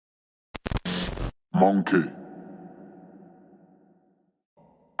Monkey.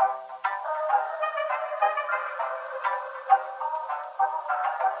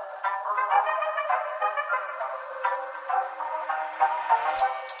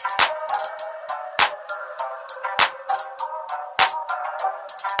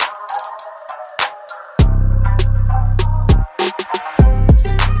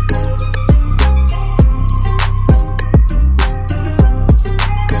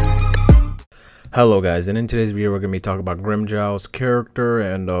 Hello guys, and in today's video we're going to be talking about Grimmjow's character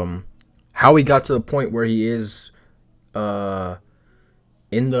and how he got to the point where he is at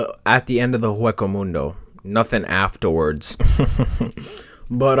the end of the Hueco Mundo. Nothing afterwards.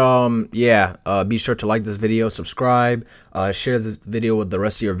 But yeah, be sure to like this video, subscribe, share this video with the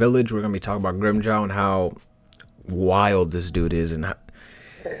rest of your village. We're going to be talking about Grimmjow and how wild this dude is and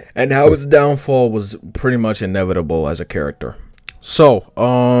how his downfall was pretty much inevitable as a character. So,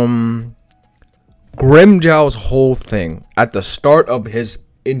 Grimmjow's whole thing at the start of his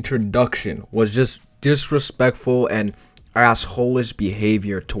introduction was just disrespectful and assholish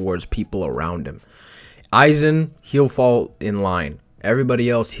behavior towards people around him. Aizen, he'll fall in line. Everybody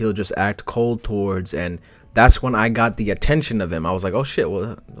else, he'll just act cold towards, and that's when I got the attention of him. I was like, oh shit,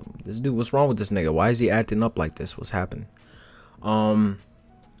 well, this dude, what's wrong with this nigga? Why is he acting up like this? What's happening?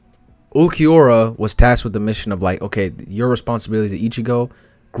 Ulquiorra was tasked with the mission of like, okay, your responsibility is Ichigo.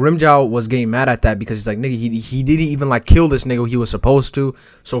 Grimmjow was getting mad at that because he's like, nigga, he didn't even like kill this nigga he was supposed to.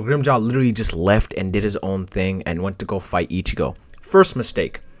 So Grimmjow literally just left and did his own thing and went to go fight Ichigo. First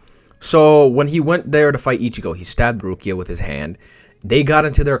mistake. So when he went there to fight Ichigo, he stabbed Rukia with his hand. They got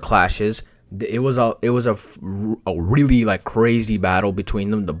into their clashes. It was a really like crazy battle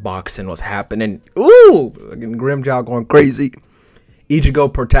between them. The boxing was happening. Ooh, Grimmjow going crazy.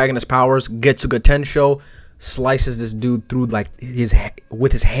 Ichigo, protagonist powers, gets a good Tensho. Slices this dude through like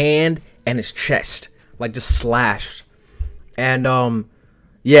with his hand and his chest, like just slashed. And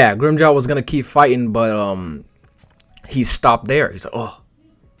yeah, Grimmjow was gonna keep fighting, but he stopped there. He's like, oh,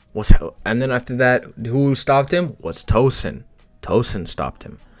 what's up? And then after that, who stopped him was Tosin. Tosin stopped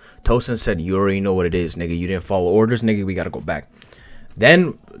him. Tosin said, you already know what it is, nigga. You didn't follow orders, nigga. We gotta go back.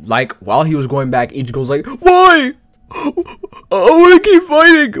 Then, like, while he was going back, Ichigo's like, why? I want to keep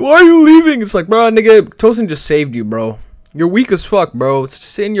fighting. Why are you leaving? It's like, bro, nigga, Tosin just saved you, bro. You're weak as fuck, bro.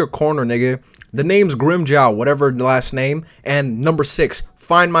 Sit in your corner, nigga. The name's Grimmjow, whatever the last name. And number 6,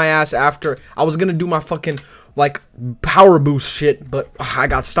 find my ass after. I was gonna do my fucking, like, power boost shit, but I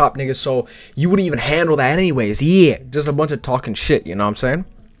got stopped, nigga. So you wouldn't even handle that anyways. Yeah, just a bunch of talking shit, you know what I'm saying?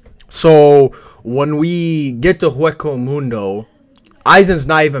 So when we get to Hueco Mundo, Aizen's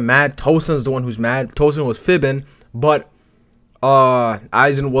not even mad. Tosin's the one who's mad. Tosin was fibbing. But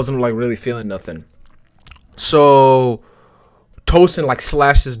Aizen wasn't like really feeling nothing. So Tosin like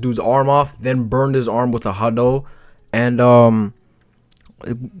slashed this dude's arm off, then burned his arm with a Hado. And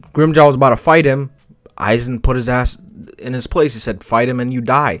Grimmjow was about to fight him. Aizen put his ass in his place. He said, fight him and you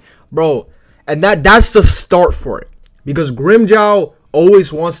die. Bro, and that's the start for it. Because Grimmjow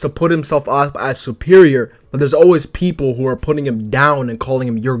always wants to put himself up as superior, but there's always people who are putting him down and calling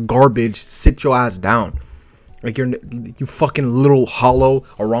him, you're garbage, sit your ass down. Like you fucking little hollow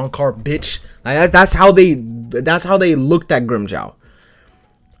Arankar bitch. Like that's how they looked at Grimmjow.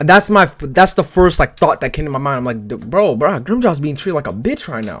 And that's the first like thought that came to my mind. I'm like, bro, Grimmjow's being treated like a bitch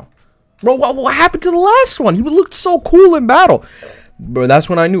right now. Bro, what happened to the last one? He looked so cool in battle. Bro, that's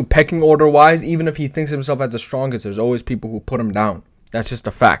when I knew, pecking order wise, even if he thinks himself as the strongest, there's always people who put him down. That's just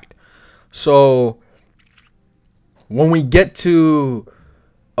a fact. So when we get to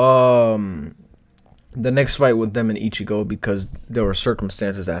the next fight with them and Ichigo, because there were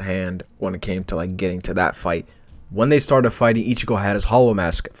circumstances at hand when it came to like getting to that fight. When they started fighting, Ichigo had his hollow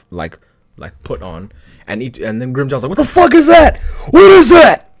mask like put on, and then Grimmjow's like, what the fuck is that? What is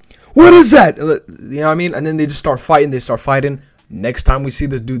that? What is that? You know what I mean? And then they just start fighting. Next time we see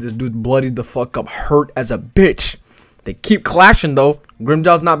this dude bloodied the fuck up, hurt as a bitch. They keep clashing though.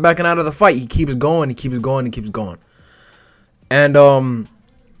 Grimmjow's not backing out of the fight. He keeps going. And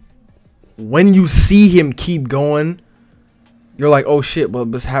when you see him keep going, you're like, oh shit,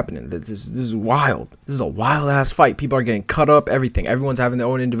 what's happening? This is wild. This is a wild ass fight. People are getting cut up, everything. Everyone's having their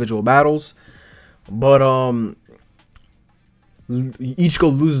own individual battles. But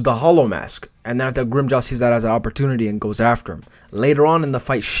Ichigo loses the hollow mask, and then after Grimmjow sees that as an opportunity and goes after him. Later on in the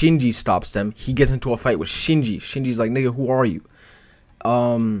fight, Shinji stops them. He gets into a fight with Shinji. Shinji's like, nigga, who are you?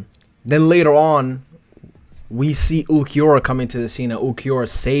 Then later on, we see Ulquiorra come into the scene, and Ulquiorra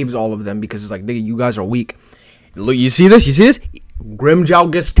saves all of them because it's like, nigga, you guys are weak. Look, you see this? Grimmjow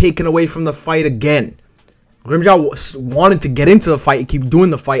gets taken away from the fight again. Grimmjow wanted to get into the fight and keep doing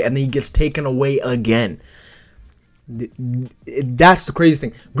the fight, and then he gets taken away again. That's the crazy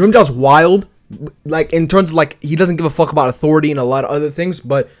thing. Grimmjow's wild, like in terms of like he doesn't give a fuck about authority and a lot of other things.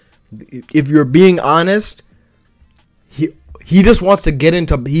 But if you're being honest, he just wants to get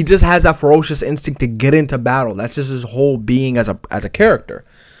into. He just has that ferocious instinct to get into battle. That's just his whole being as a character.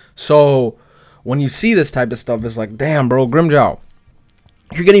 So when you see this type of stuff, it's like, damn, bro, Grimmjow,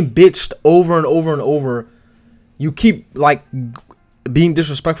 you're getting bitched over and over and over. You keep like being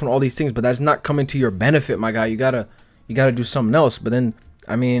disrespectful and all these things, but that's not coming to your benefit, my guy. You gotta do something else. But then,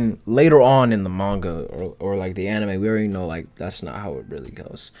 I mean, later on in the manga or like the anime, we already know like that's not how it really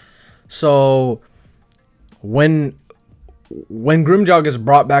goes. So when Grimmjow gets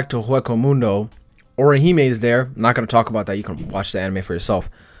brought back to Hueco Mundo, Orihime is there. I'm not gonna talk about that. You can watch the anime for yourself.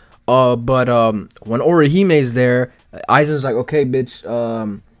 But when Orihime is there, Aizen's like, okay, bitch,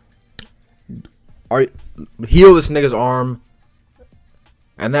 heal this nigga's arm.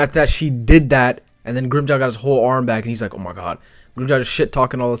 And that she did that, and then Grimmjow got his whole arm back, and he's like, oh my god. Grimmjow just shit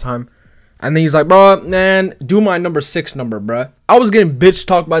talking all the time. And then he's like, bro, man, do my number 6 number, bruh. I was getting bitch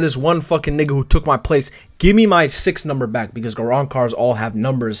talked by this one fucking nigga who took my place. Give me my 6 number back, because Garankars all have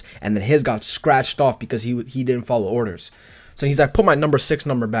numbers, and then his got scratched off because he didn't follow orders. So he's like, put my number 6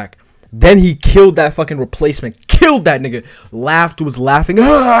 number back. Then he killed that fucking replacement. Killed that nigga. Was laughing.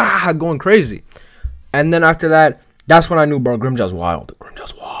 Going crazy. And then after that, that's when I knew, bro, Grimmjow's wild.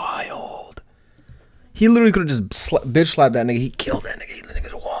 Grimmjow's wild. He literally could have just bitch slapped that nigga. He killed that nigga. The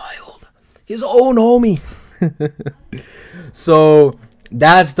nigga's wild. His own homie. So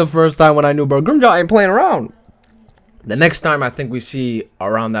that's the first time when I knew, bro, Grimmjow ain't playing around. The next time I think we see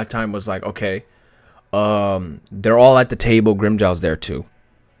around that time was like, okay, they're all at the table. Grimmjow's there too.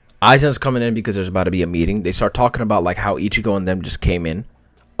 Aizen's coming in because there's about to be a meeting. They start talking about like how Ichigo and them just came in.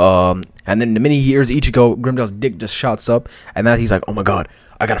 And then the minute he hears Ichigo, Grimmjow's dick just shots up. And then he's like, oh my god,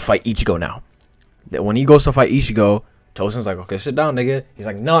 I gotta fight Ichigo now. Then when he goes to fight Ichigo, Tosen's like, okay, sit down, nigga. He's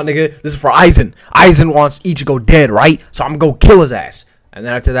like, nah, nigga, this is for Aizen. Aizen wants Ichigo dead, right? So I'm gonna go kill his ass. And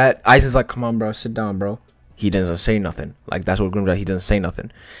then after that, Aizen's like, come on, bro, sit down, bro. He doesn't say nothing. Like, that's what Grimmjow, he doesn't say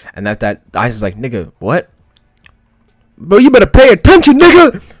nothing. And that Aizen's like, nigga, what? Bro, you better pay attention,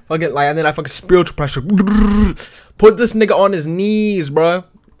 nigga. Fucking like, and then I fucking spiritual pressure. Put this nigga on his knees, bro.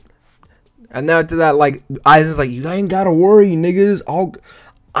 And then after that, like, Aizen's like, you ain't gotta worry, niggas.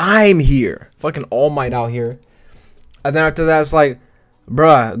 I'm here. Fucking All Might out here. And then after that, it's like,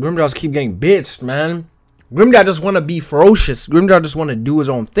 bruh, Grimmjow keep getting bitched, man. Grimmjow just want to be ferocious. Grimmjow just want to do his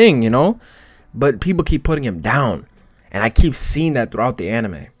own thing, you know? But people keep putting him down. And I keep seeing that throughout the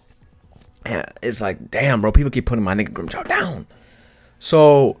anime. And it's like, damn, bro, people keep putting my nigga Grimmjow down.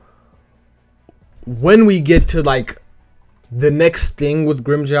 So, when we get to, like, the next thing with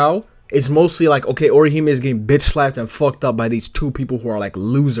Grimmjow, it's mostly like, okay, Orihime is getting bitch slapped and fucked up by these two people who are like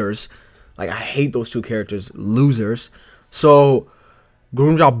losers. Like, I hate those two characters, losers. So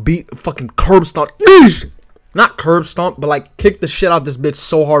Grimmjow beat fucking curb stomp, not curb stomp, but like kick the shit out this bitch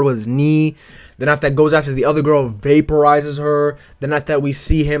so hard with his knee. Then after that, goes after the other girl, vaporizes her. Then after that, we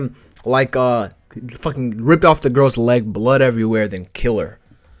see him like fucking rip off the girl's leg, blood everywhere, then kill her.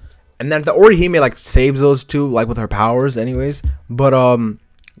 And then the Orihime like saves those two like with her powers, anyways. But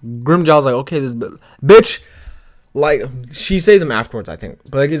Grimmjow's like, okay, this bitch, like, she saves him afterwards, I think.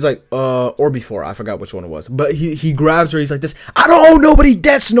 But like, he's like, or before, I forgot which one it was. But he grabs her, he's like this, I don't owe nobody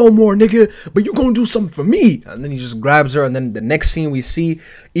debts no more, nigga, but you gonna do something for me. And then he just grabs her, and then the next scene we see,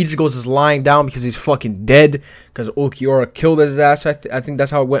 Ichigo's just lying down because he's fucking dead, because Ulquiorra killed his ass. I think that's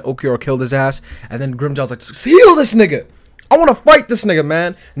how it went. Ulquiorra killed his ass, and then Grimmjow's like, heal this nigga. I want to fight this nigga,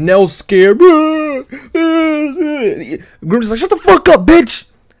 man. Nell's scared. Grimmjow's like, shut the fuck up, bitch.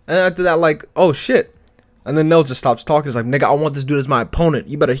 And after that, like, oh shit. And then Nell just stops talking. He's like, nigga, I want this dude as my opponent.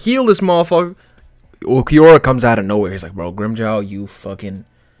 You better heal this motherfucker. Ulquiorra comes out of nowhere. He's like, bro, Grimmjow, you fucking,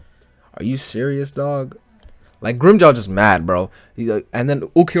 are you serious, dog? Like, Grimmjow just mad, bro. And then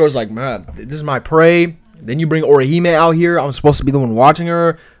Ulquiorra's like, man, this is my prey. Then you bring Orihime out here. I'm supposed to be the one watching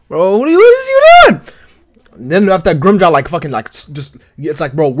her. Bro, what is you doing? And then after that, Grimmjow, like, fucking, like, just, it's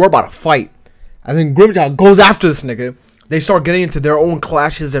like, bro, we're about to fight. And then Grimmjow goes after this nigga. They start getting into their own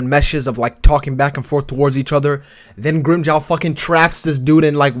clashes and meshes of like talking back and forth towards each other. Then Grimmjow fucking traps this dude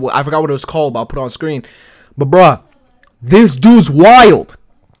in like, I forgot what it was called, but I'll put it on screen. But bruh, this dude's wild.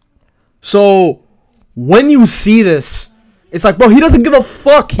 So when you see this, it's like, bro, he doesn't give a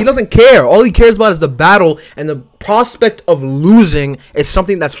fuck. He doesn't care. All he cares about is the battle, and the prospect of losing is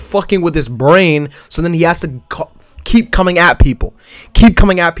something that's fucking with his brain. So then he has to keep coming at people. Keep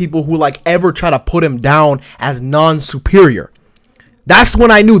coming at people who like ever try to put him down as non-superior. That's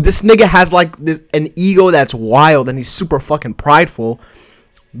when I knew this nigga has like an ego that's wild, and he's super fucking prideful.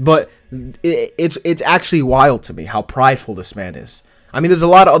 But it's actually wild to me how prideful this man is. I mean, there's a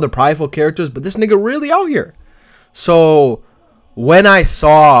lot of other prideful characters, but this nigga really out here. So when I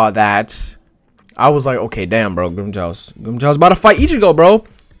saw that, I was like, okay, damn, bro, Grimmjow's about to fight Ichigo, bro.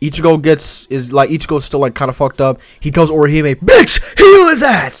 Ichigo's still like kind of fucked up. He tells Orihime, bitch, heal his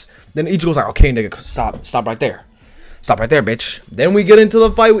ass. Then Ichigo's like, okay, nigga, stop right there. Stop right there, bitch. Then we get into the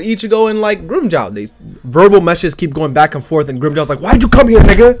fight with Ichigo and like Grimmjow. These verbal messages keep going back and forth, and Grimmjow's like, why'd you come here,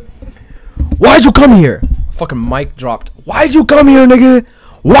 nigga? Why'd you come here? Fucking mic dropped. Why'd you come here, nigga?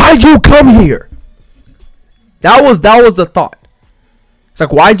 Why'd you come here? That was the thought. It's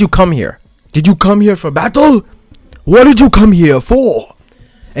like, why'd you come here? Did you come here for battle? What did you come here for?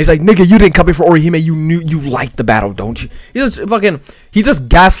 And he's like, nigga, you didn't come here for Orihime. You knew you liked the battle, don't you? He's just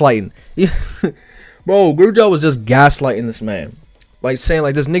gaslighting. Bro, Grimmjow was just gaslighting this man. Like saying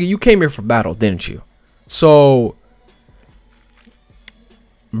like, this nigga, you came here for battle, didn't you? So,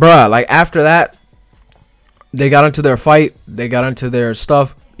 bruh, like after that, they got into their fight. They got into their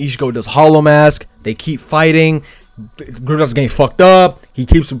stuff. Ichigo does hollow mask. They keep fighting. Grimmjow's getting fucked up. He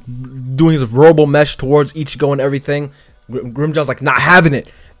keeps doing his verbal mesh towards Ichigo and everything. Grimmjow's like not having it.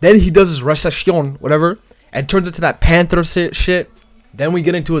 Then he does his recession, whatever, and turns into that panther shit. Then we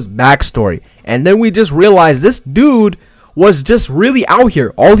get into his backstory, and then we just realize this dude was just really out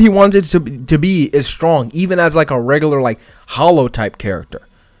here. All he wanted to be is strong, even as like a regular like hollow type character.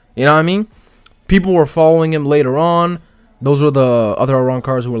 You know what I mean? People were following him later on. Those were the other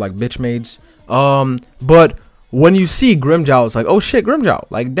Arrancars who were like bitch maids. But when you see Grimmjow, it's like, oh shit, Grimmjow.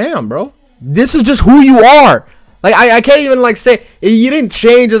 Like, damn, bro. This is just who you are. Like, I can't even like say you didn't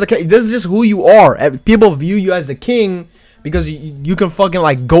change as a king. This is just who you are. People view you as the king because you can fucking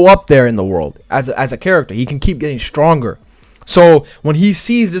like go up there in the world as a character. He can keep getting stronger. So when he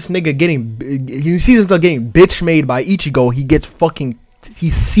sees this nigga getting bitch made by Ichigo,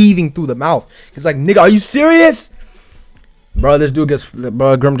 he's seething through the mouth. He's like, nigga, are you serious? Bro, this dude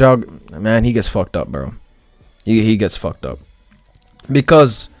Grimmjow, man, he gets fucked up, bro. He gets fucked up.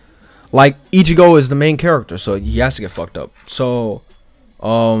 Because, like, Ichigo is the main character, so he has to get fucked up. So,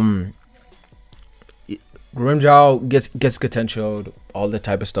 Grimmjow gets Gatencho'd. All the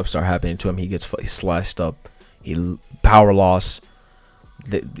type of stuff start happening to him. He gets sliced up. He power loss.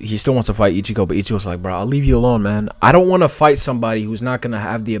 He still wants to fight Ichigo, but Ichigo's like, bro, I'll leave you alone, man. I don't want to fight somebody who's not going to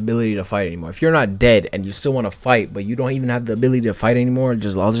have the ability to fight anymore. If you're not dead and you still want to fight, but you don't even have the ability to fight anymore, I'll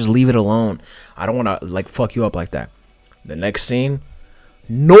just leave it alone. I don't want to, like, fuck you up like that. The next scene,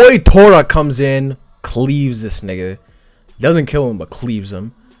 Noitora comes in, cleaves this nigga. Doesn't kill him, but cleaves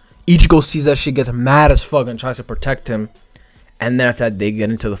him. Ichigo sees that shit, gets mad as fuck, and tries to protect him. And then after that, they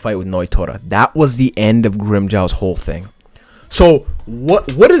get into the fight with Noitora. That was the end of Grimmjow's whole thing. So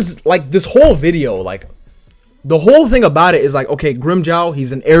what is like this whole video, like the whole thing about it is like, okay, Grimmjow,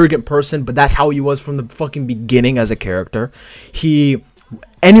 he's an arrogant person, but that's how he was from the fucking beginning as a character.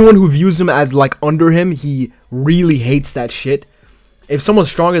 Anyone who views him as like under him, he really hates that shit. If someone's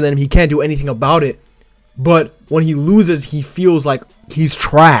stronger than him, he can't do anything about it. But when he loses, he feels like he's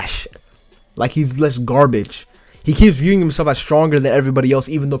trash, like he's less garbage. He keeps viewing himself as stronger than everybody else,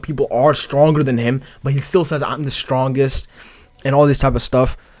 even though people are stronger than him. But he still says, I'm the strongest and all this type of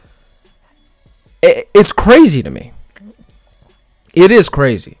stuff. It's crazy to me. It is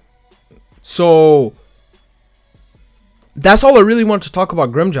crazy. So that's all I really wanted to talk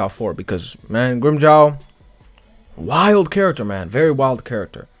about Grimmjow for. Because, man, Grimmjow, wild character, man. Very wild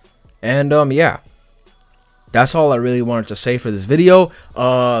character. And, yeah. That's all I really wanted to say for this video.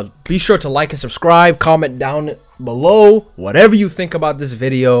 Be sure to like and subscribe. Comment down below whatever you think about this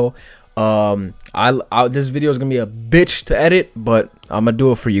video. This video is gonna be a bitch to edit, but I'm gonna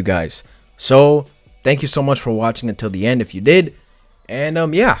do it for you guys. So thank you so much for watching until the end if you did.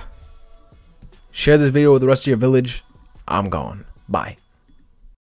 And yeah, share this video with the rest of your village. I'm gone. Bye.